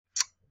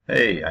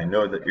Hey, I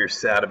know that you're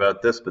sad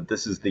about this, but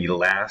this is the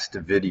last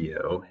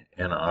video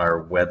in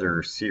our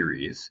weather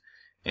series,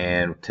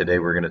 and today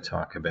we're going to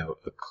talk about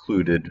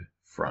occluded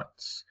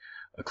fronts.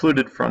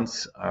 Occluded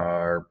fronts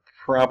are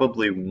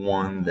probably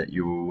one that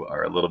you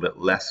are a little bit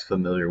less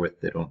familiar with.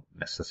 They don't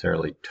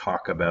necessarily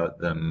talk about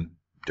them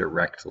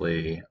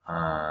directly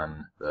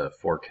on the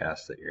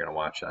forecast that you're going to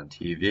watch on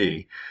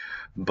TV,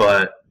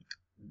 but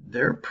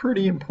they're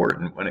pretty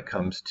important when it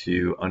comes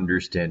to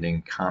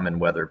understanding common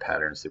weather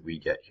patterns that we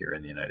get here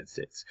in the United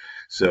States.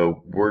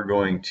 So we're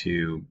going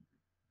to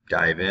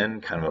dive in,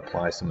 kind of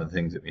apply some of the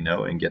things that we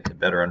know, and get to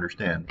better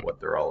understand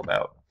what they're all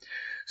about.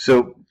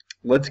 So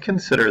let's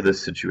consider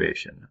this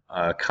situation.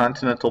 A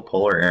continental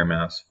polar air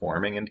mass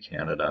forming in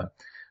Canada,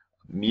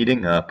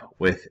 meeting up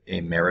with a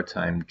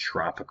maritime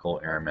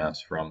tropical air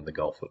mass from the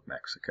Gulf of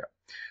Mexico.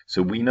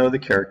 So we know the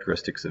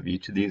characteristics of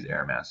each of these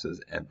air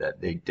masses and that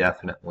they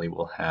definitely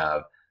will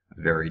have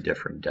very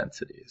different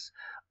densities.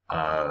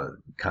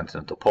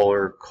 Continental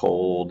polar,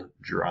 cold,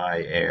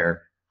 dry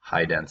air,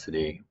 high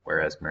density,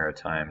 whereas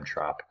maritime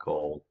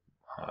tropical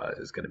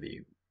is going to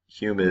be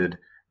humid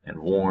and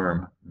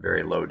warm,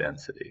 very low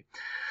density.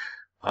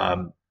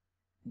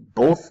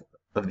 Both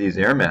of these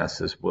air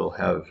masses will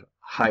have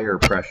higher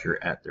pressure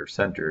at their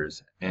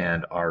centers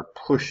and are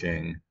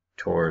pushing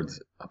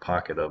towards a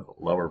pocket of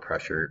lower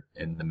pressure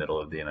in the middle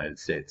of the United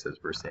States, as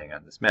we're seeing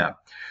on this map.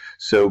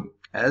 So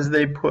as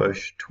they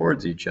push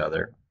towards each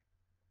other,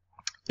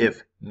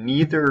 if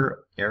neither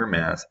air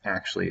mass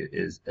actually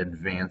is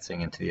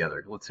advancing into the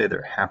other, let's say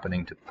they're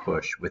happening to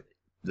push with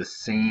the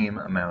same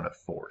amount of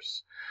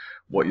force,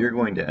 what you're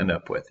going to end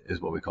up with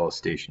is what we call a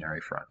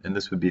stationary front. And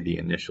this would be the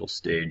initial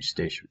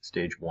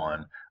stage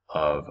one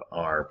of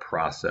our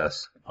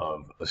process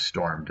of a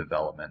storm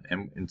development.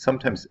 And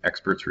sometimes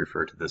experts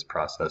refer to this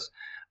process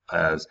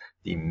as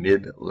the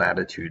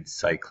mid-latitude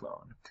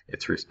cyclone.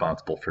 It's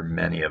responsible for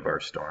many of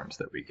our storms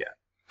that we get.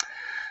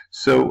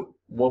 So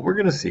what we're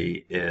going to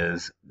see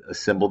is a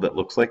symbol that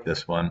looks like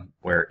this one,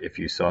 where if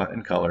you saw it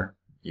in color,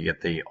 you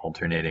get the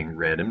alternating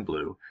red and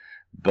blue.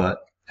 But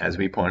as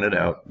we pointed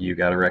out, you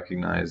got to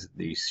recognize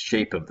the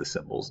shape of the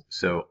symbols.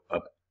 So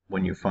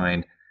when you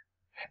find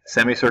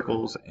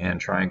semicircles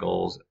and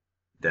triangles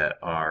that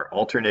are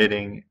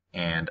alternating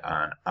and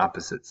on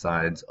opposite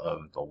sides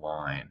of the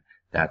line,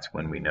 that's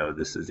when we know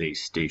this is a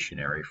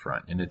stationary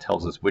front, and it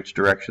tells us which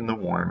direction the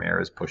warm air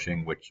is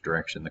pushing, which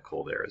direction the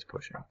cold air is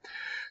pushing.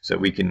 So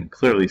we can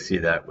clearly see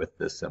that with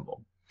this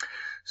symbol.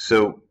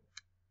 So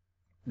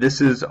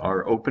this is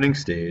our opening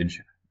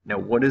stage. Now,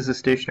 what is a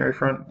stationary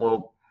front?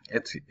 Well,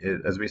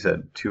 as we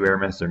said, two air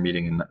masses are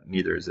meeting and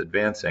neither is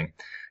advancing.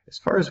 As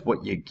far as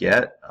what you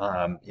get,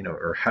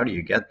 or how do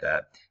you get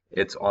that?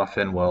 It's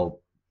often,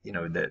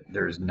 that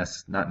there's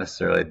not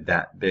necessarily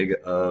that big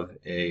of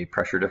a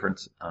pressure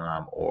difference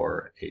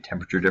or a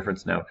temperature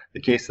difference. Now,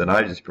 the case that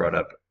I just brought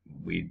up,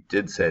 we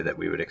did say that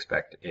we would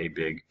expect a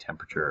big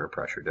temperature or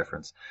pressure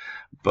difference,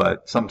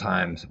 but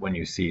sometimes when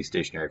you see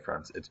stationary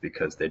fronts, it's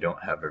because they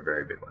don't have a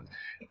very big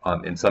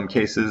one. In some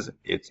cases,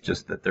 it's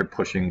just that they're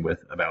pushing with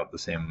about the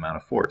same amount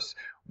of force.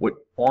 What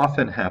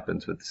often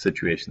happens with the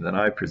situation that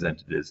I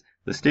presented is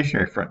the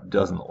stationary front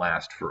doesn't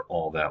last for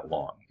all that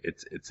long.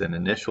 It's an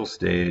initial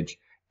stage,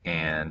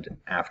 and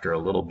after a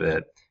little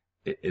bit,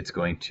 it's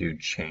going to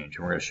change,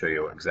 and we're going to show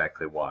you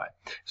exactly why.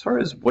 As far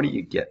as what do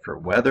you get for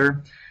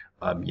weather,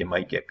 you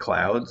might get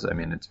clouds. I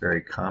mean, it's very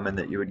common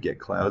that you would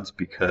get clouds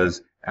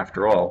because,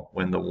 after all,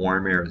 when the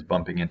warm air is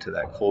bumping into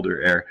that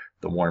colder air,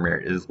 the warm air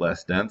is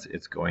less dense.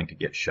 It's going to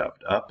get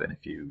shoved up, and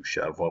if you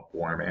shove up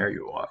warm air,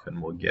 you often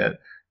will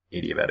get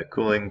adiabatic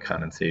cooling,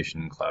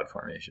 condensation, cloud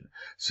formation.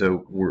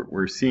 So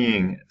we're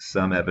seeing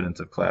some evidence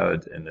of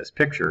clouds in this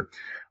picture.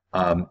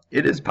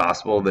 It is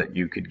possible that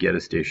you could get a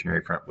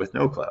stationary front with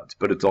no clouds,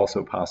 but it's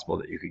also possible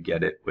that you could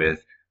get it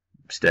with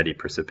steady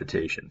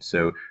precipitation.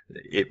 So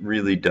it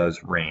really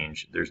does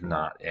range. There's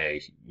not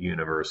a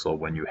universal,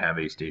 when you have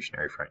a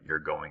stationary front, you're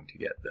going to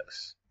get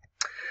this.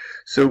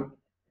 So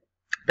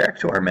back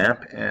to our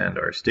map and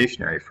our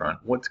stationary front,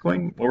 what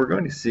we're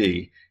going to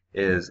see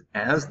is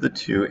as the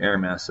two air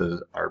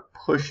masses are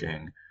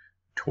pushing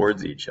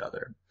towards each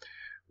other,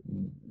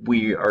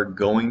 we are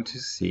going to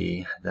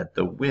see that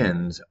the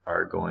winds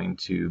are going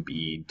to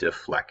be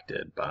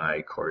deflected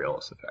by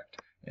Coriolis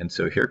effect. And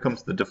so here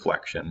comes the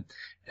deflection.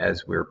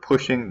 As we're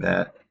pushing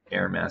that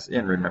air mass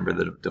in, remember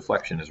the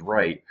deflection is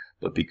right,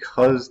 but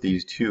because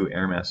these two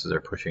air masses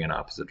are pushing in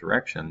opposite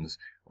directions,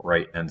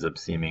 right ends up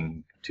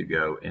seeming to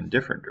go in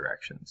different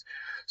directions.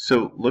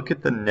 So look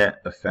at the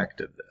net effect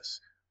of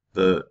this.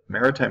 The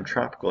maritime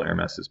tropical air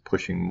mass is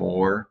pushing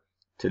more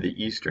to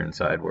the eastern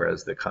side,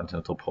 whereas the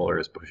continental polar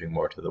is pushing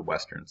more to the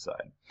western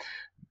side.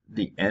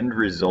 The end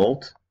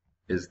result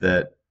is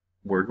that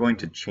we're going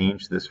to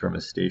change this from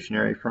a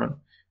stationary front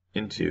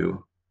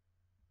into,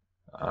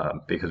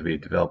 because we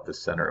developed the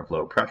center of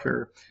low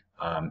pressure,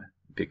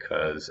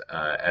 because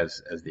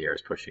as the air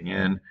is pushing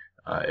in,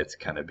 it's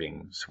kind of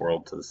being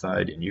swirled to the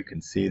side, and you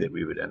can see that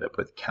we would end up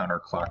with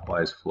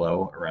counterclockwise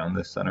flow around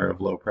the center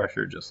of low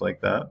pressure, just like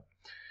that.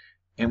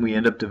 and we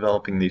end up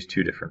developing these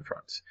two different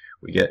fronts.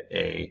 We get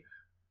a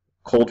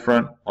cold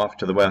front off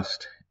to the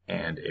west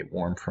and a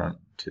warm front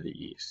to the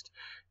east.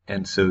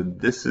 And so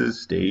this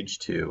is stage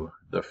 2,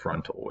 the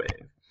frontal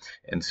wave.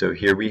 And so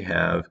here we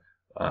have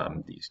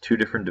these two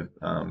different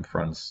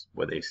fronts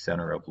with a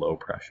center of low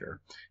pressure.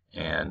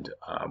 And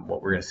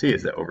what we're going to see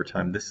is that over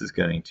time this is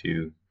going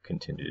to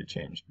continue to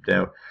change.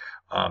 Now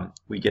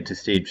we get to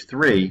stage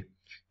 3,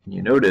 and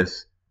you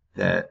notice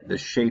that the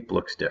shape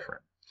looks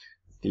different.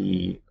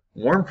 The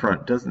warm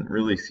front doesn't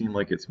really seem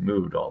like it's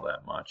moved all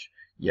that much,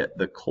 yet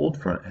the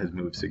cold front has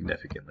moved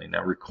significantly.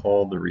 Now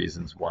recall the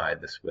reasons why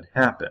this would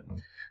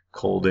happen.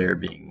 Cold air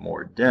being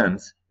more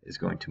dense is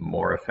going to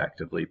more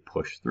effectively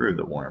push through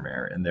the warm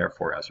air, and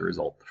therefore as a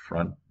result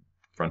the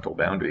frontal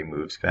boundary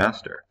moves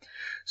faster.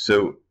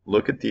 So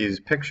look at these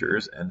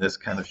pictures, and this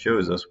kind of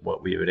shows us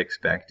what we would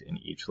expect in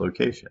each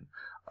location.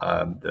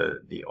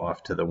 The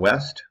off to the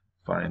west,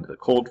 find the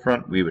cold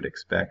front, we would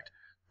expect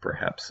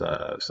perhaps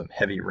some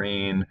heavy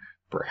rain,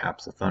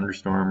 perhaps a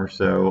thunderstorm or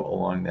so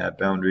along that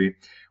boundary,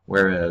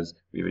 whereas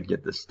we would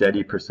get the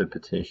steady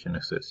precipitation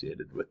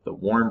associated with the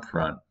warm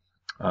front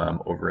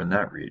over in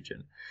that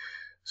region.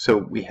 So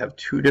we have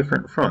two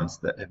different fronts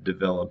that have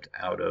developed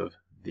out of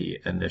the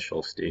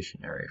initial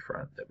stationary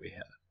front that we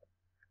had.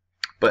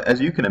 But as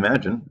you can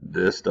imagine,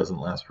 this doesn't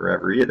last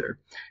forever either.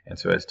 And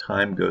so as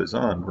time goes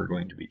on, we're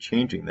going to be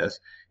changing this,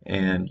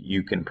 and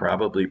you can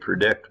probably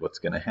predict what's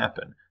going to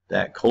happen.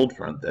 That cold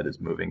front that is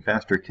moving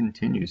faster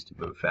continues to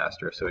move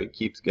faster, so it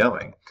keeps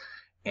going.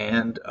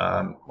 And,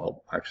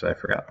 well, actually I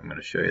forgot, I'm going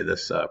to show you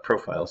this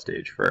profile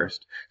stage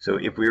first. So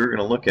if we were going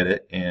to look at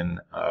it in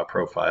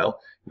profile,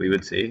 we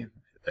would see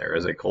there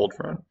is a cold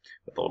front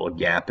with a little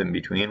gap in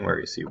between where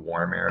you see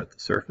warm air at the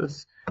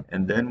surface,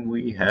 and then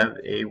we have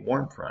a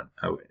warm front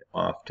out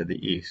off to the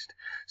east.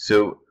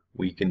 So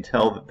we can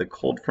tell that the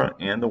cold front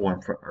and the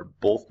warm front are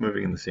both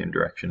moving in the same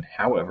direction.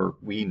 However,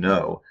 we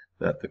know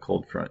that the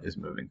cold front is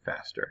moving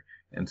faster,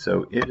 and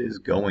so it is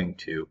going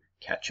to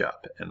catch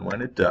up, and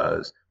when it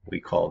does, we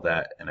call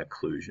that an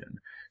occlusion.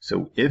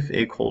 So if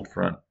a cold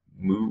front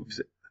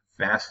moves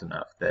fast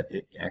enough that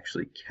it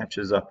actually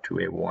catches up to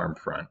a warm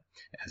front,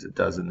 as it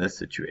does in this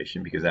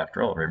situation, because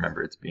after all,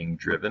 remember, it's being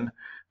driven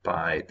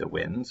by the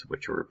winds,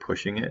 which are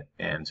pushing it,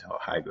 and so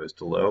high goes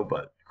to low,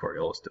 but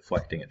Coriolis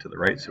deflecting it to the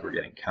right, so we're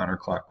getting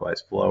counterclockwise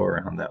flow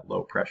around that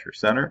low pressure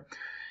center.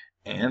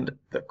 And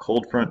the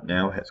cold front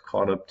now has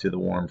caught up to the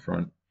warm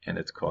front, and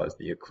it's caused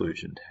the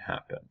occlusion to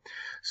happen.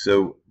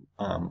 So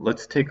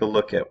let's take a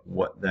look at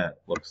what that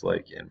looks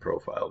like in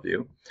profile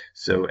view.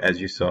 So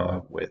as you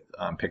saw with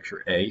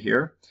picture A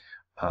here,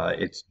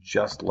 it's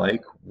just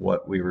like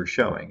what we were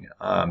showing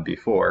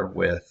before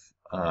with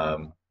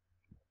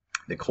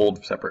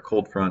the separate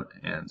cold front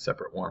and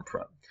separate warm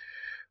front.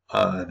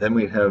 Then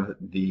we have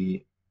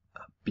the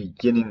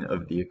beginning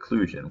of the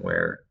occlusion,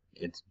 where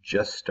it's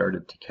just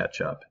started to catch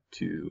up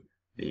to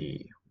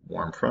the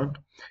warm front,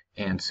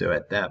 and so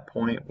at that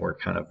point we're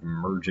kind of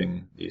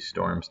merging these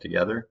storms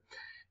together.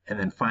 And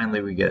then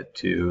finally we get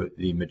to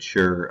the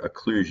mature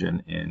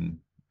occlusion in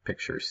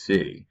picture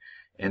C.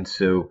 And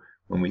so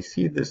when we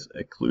see this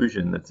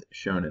occlusion that's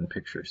shown in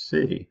picture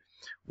C,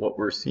 what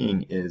we're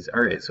seeing is,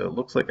 all right, so it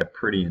looks like a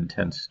pretty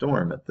intense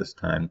storm at this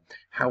time.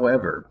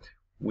 However,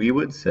 we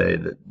would say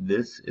that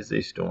this is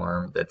a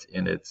storm that's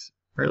in its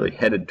really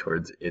headed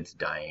towards its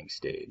dying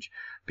stage,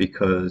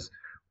 because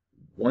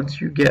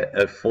once you get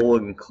a full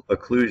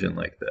occlusion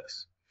like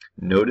this,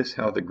 notice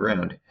how the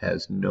ground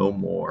has no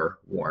more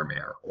warm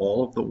air.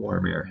 All of the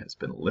warm air has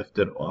been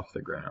lifted off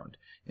the ground.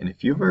 And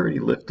if you've already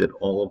lifted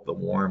all of the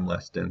warm,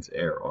 less dense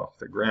air off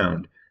the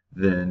ground,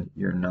 then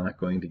you're not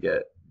going to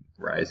get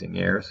rising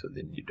air, so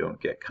then you don't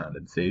get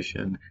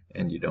condensation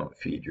and you don't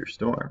feed your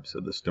storm. So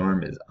the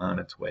storm is on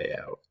its way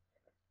out.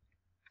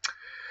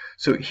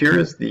 So here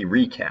is the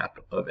recap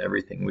of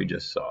everything we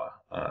just saw.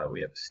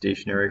 We have a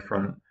stationary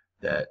front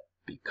that,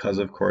 because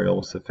of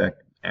Coriolis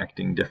effect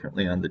acting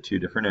differently on the two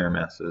different air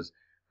masses,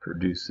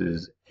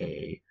 produces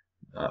a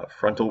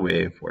frontal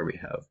wave where we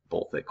have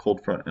both a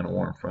cold front and a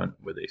warm front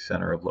with a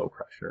center of low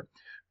pressure.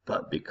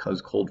 But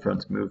because cold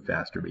fronts move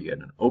faster, we get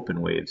an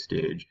open wave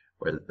stage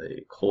where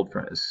the cold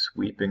front is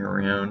sweeping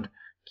around,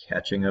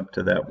 catching up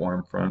to that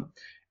warm front.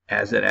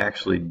 As it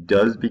actually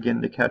does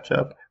begin to catch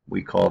up,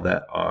 we call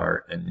that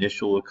our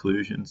initial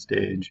occlusion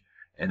stage,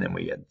 and then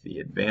we get the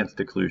advanced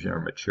occlusion or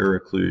mature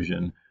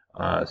occlusion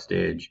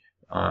stage.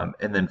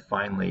 And then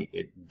finally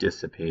it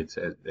dissipates,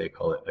 as they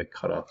call it, a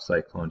cutoff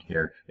cyclone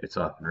here. It's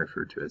often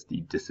referred to as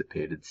the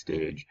dissipated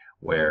stage,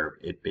 where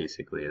it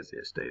basically is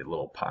just a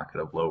little pocket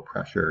of low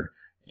pressure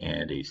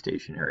and a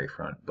stationary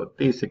front. But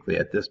basically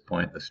at this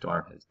point the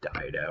storm has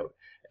died out,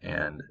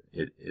 and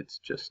it's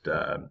just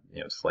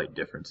slight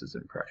differences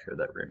in pressure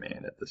that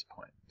remain at this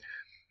point.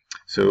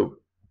 So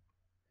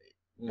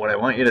what I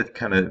want you to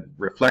kind of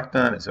reflect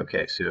on is,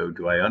 okay, so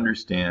do I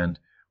understand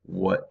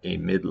what a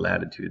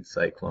mid-latitude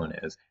cyclone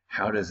is?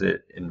 How does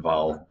it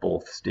involve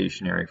both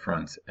stationary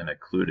fronts and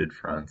occluded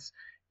fronts?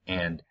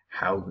 and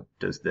how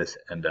does this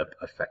end up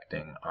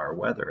affecting our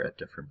weather at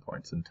different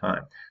points in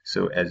time.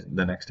 So as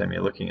the next time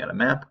you're looking at a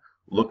map,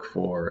 look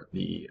for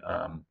the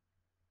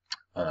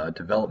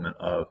development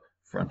of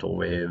frontal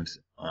waves,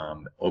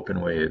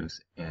 open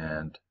waves,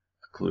 and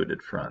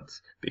occluded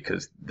fronts,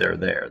 because they're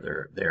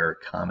there. They're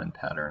common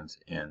patterns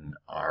in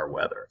our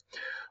weather.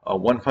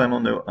 One final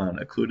note on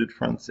occluded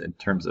fronts in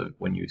terms of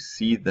when you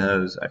see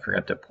those, I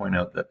forgot to point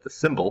out that the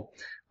symbol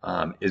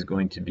is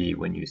going to be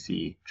when you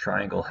see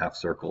triangle, half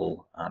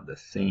circle on the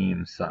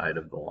same side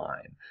of the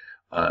line.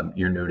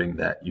 You're noting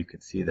that you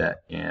can see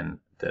that in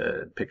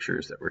the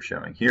pictures that we're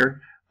showing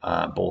here,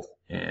 both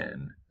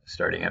in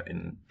starting out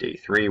in day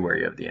 3 where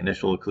you have the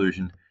initial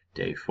occlusion,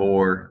 day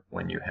 4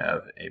 when you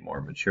have a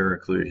more mature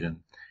occlusion,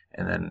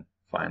 and then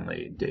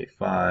finally day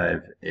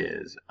 5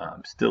 is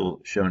still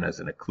shown as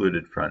an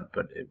occluded front,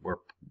 but we're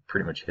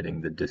pretty much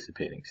hitting the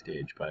dissipating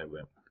stage by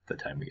the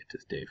time we get to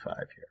day 5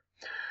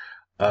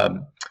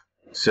 here.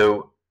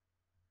 So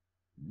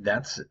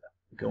that's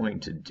going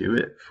to do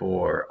it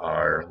for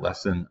our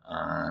lesson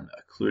on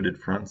occluded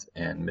fronts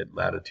and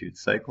mid-latitude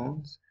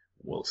cyclones.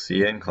 We'll see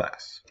you in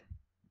class.